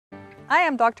I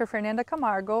am Dr. Fernanda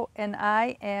Camargo, and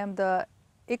I am the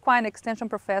Equine Extension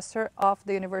Professor of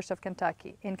the University of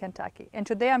Kentucky, in Kentucky. And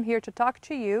today I'm here to talk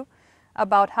to you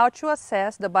about how to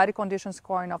assess the body condition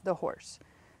scoring of the horse.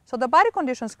 So the body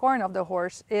condition scoring of the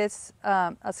horse is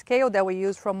a scale that we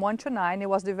use from 1 to 9. It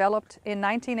was developed in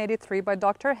 1983 by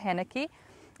Dr. Henneke,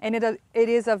 and it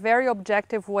is a very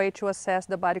objective way to assess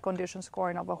the body condition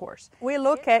scoring of a horse. We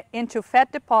look into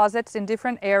fat deposits in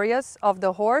different areas of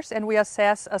the horse, and we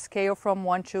assess a scale from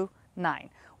 1 to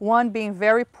 9. 1 being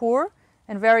very poor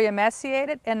and very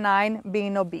emaciated, and 9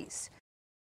 being obese.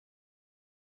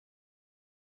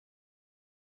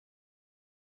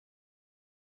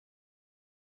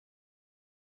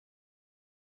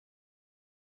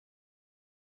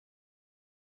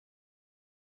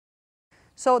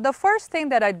 So the first thing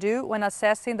that I do when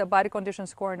assessing the body condition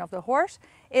scoring of the horse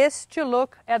is to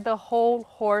look at the whole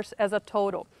horse as a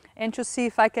total and to see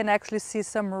if I can actually see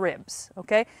some ribs,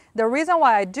 okay? The reason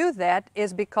why I do that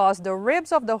is because the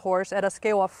ribs of the horse at a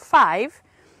scale of 5,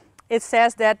 it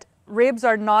says that ribs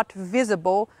are not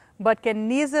visible but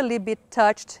can easily be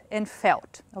touched and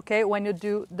felt, okay, when you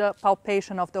do the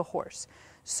palpation of the horse.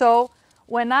 So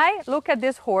when I look at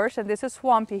this horse, and this is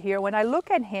Swampy here, when I look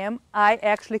at him, I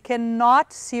actually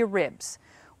cannot see ribs,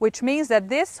 which means that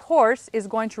this horse is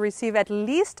going to receive at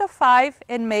least a 5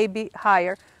 and maybe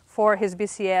higher for his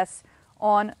BCS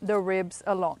on the ribs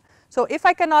alone. So if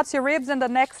I cannot see ribs, then the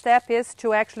next step is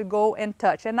to actually go and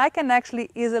touch. And I can actually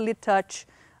easily touch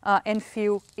and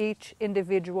feel each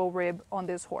individual rib on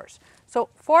this horse. So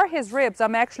for his ribs,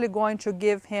 I'm actually going to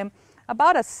give him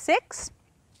about a 6.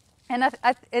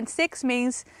 And 6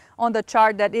 means on the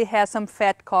chart that it has some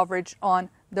fat coverage on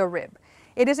the rib.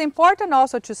 It is important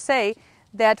also to say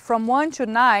that from 1 to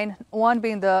 9, 1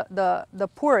 being the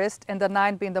poorest and the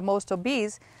 9 being the most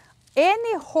obese,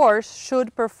 any horse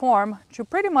should perform to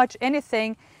pretty much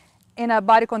anything in a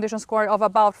body condition score of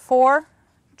about 4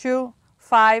 to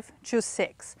 5 to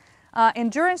 6.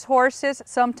 Endurance horses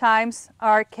sometimes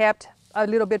are kept a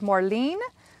little bit more lean,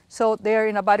 so they're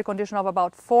in a body condition of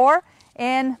about 4.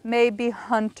 And maybe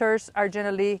hunters are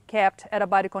generally kept at a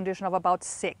body condition of about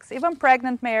 6. Even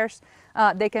pregnant mares,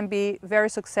 they can be very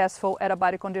successful at a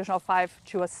body condition of 5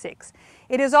 to a 6.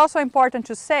 It is also important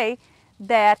to say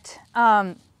that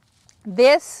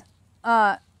this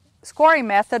scoring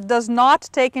method does not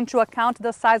take into account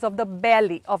the size of the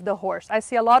belly of the horse. I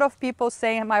see a lot of people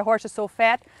saying my horse is so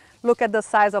fat, look at the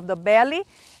size of the belly,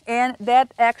 and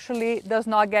that actually does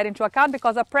not get into account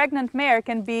because a pregnant mare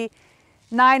can be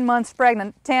 9 months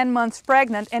pregnant, 10 months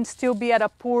pregnant, and still be at a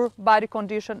poor body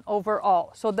condition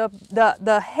overall. So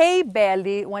the hay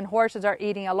belly, when horses are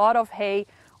eating a lot of hay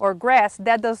or grass,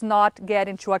 that does not get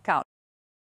into account.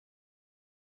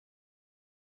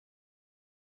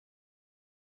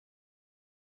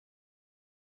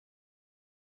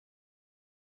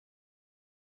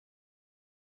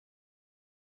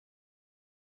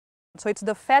 So it's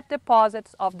the fat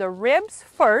deposits of the ribs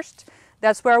first,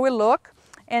 that's where we look.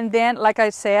 And then, like I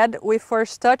said, we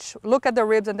first look at the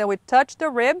ribs, and then we touch the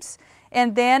ribs.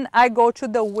 And then I go to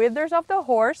the withers of the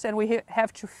horse, and we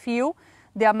have to feel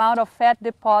the amount of fat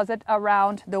deposit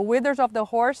around the withers of the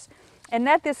horse. And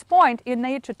at this point, you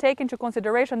need to take into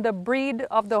consideration the breed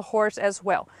of the horse as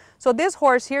well. So this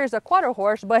horse here is a quarter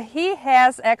horse, but he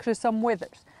has actually some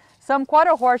withers. Some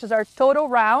quarter horses are total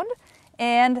round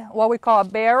and what we call a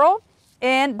barrel,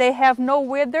 and they have no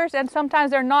withers, and sometimes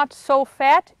they're not so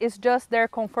fat, it's just their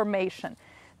conformation.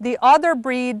 The other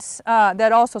breeds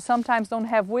that also sometimes don't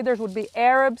have withers would be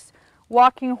Arabs,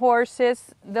 walking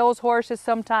horses. Those horses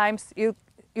sometimes you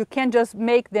can't just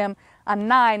make them a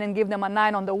 9 and give them a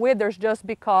 9 on the withers just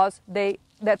because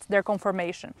that's their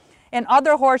conformation. And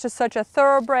other horses such as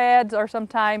thoroughbreds, or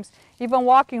sometimes even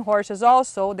walking horses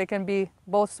also, they can be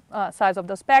both sides of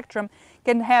the spectrum,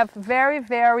 can have very,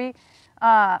 very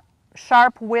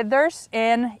sharp withers,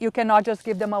 and you cannot just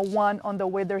give them a 1 on the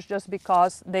withers just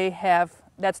because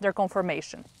that's their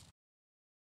conformation.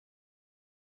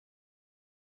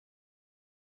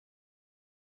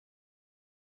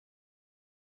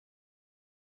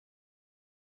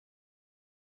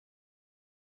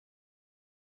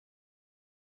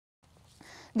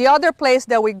 The other place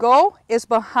that we go is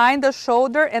behind the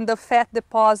shoulder and the fat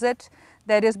deposit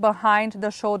that is behind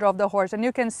the shoulder of the horse. And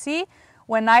you can see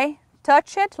when I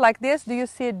touch it like this, do you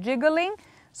see it jiggling?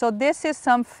 So this is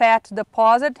some fat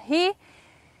deposit. He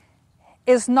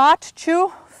is not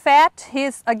too fat.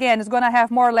 He's going to have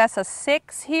more or less a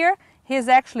 6 here. He's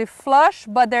actually flush,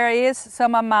 but there is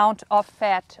some amount of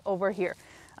fat over here,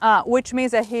 which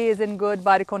means that he is in good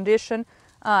body condition.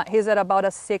 He's at about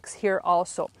a 6 here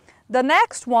also. The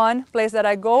next place that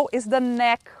I go is the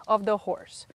neck of the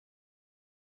horse.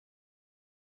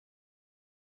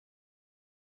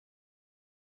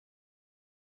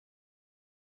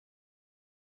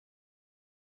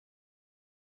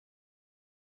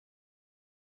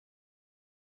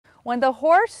 When the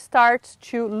horse starts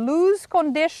to lose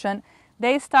condition,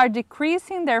 they start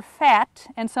decreasing their fat,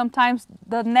 and sometimes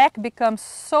the neck becomes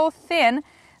so thin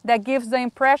that gives the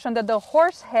impression that the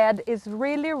horse head is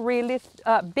really, really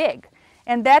big.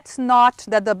 And that's not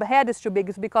that the head is too big,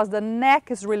 it's because the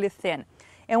neck is really thin.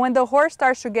 And when the horse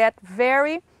starts to get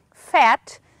very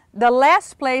fat, the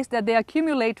last place that they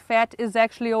accumulate fat is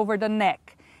actually over the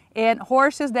neck. And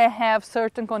horses that have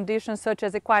certain conditions such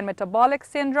as equine metabolic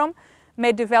syndrome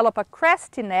may develop a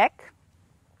cresty neck.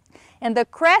 And the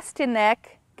cresty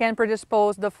neck can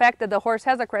predispose, the fact that the horse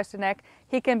has a cresty neck,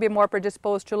 he can be more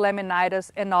predisposed to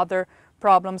laminitis and other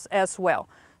problems as well.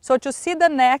 So to see the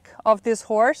neck of this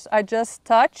horse, I just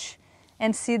touch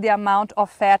and see the amount of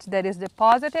fat that is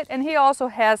deposited, and he also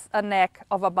has a neck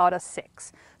of about a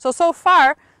 6. So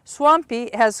far, Swampy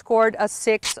has scored a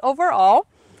 6 overall.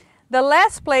 The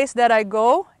last place that I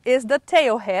go is the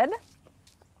tail head.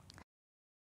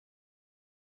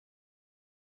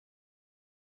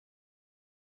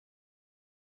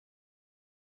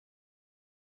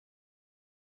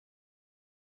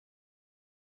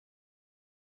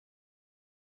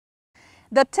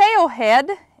 The tail head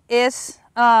is,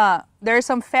 there are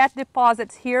some fat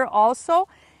deposits here also,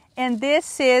 and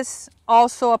this is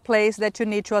also a place that you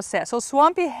need to assess. So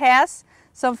Swampy has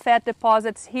some fat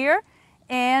deposits here,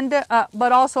 and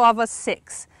but also of a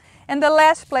 6. And the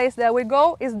last place that we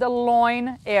go is the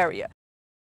loin area.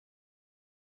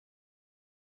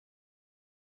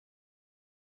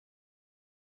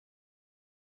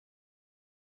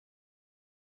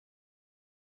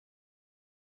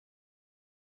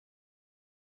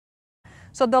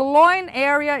 So the loin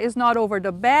area is not over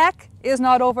the back, is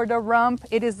not over the rump,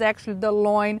 it is actually the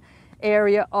loin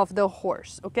area of the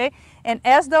horse, okay? And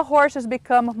as the horses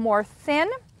become more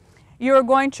thin, you're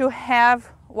going to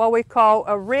have what we call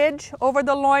a ridge over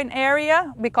the loin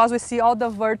area, because we see all the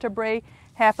vertebrae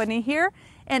happening here.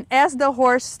 And as the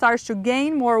horse starts to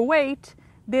gain more weight,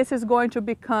 this is going to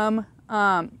become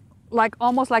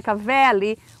almost like a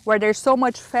valley, where there's so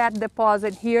much fat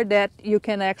deposit here that you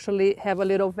can actually have a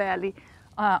little valley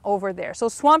over there. So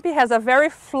Swampy has a very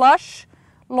flush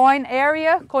loin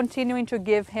area, continuing to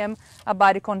give him a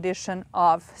body condition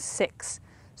of 6.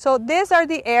 So these are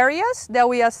the areas that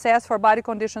we assess for body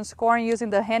condition scoring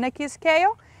using the Henneke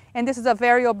scale, and this is a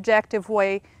very objective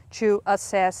way to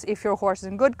assess if your horse is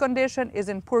in good condition, is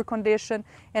in poor condition,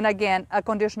 and again, a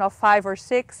condition of 5 or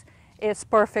 6 is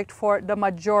perfect for the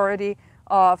majority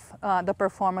of the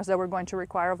performance that we're going to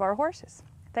require of our horses.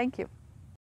 Thank you.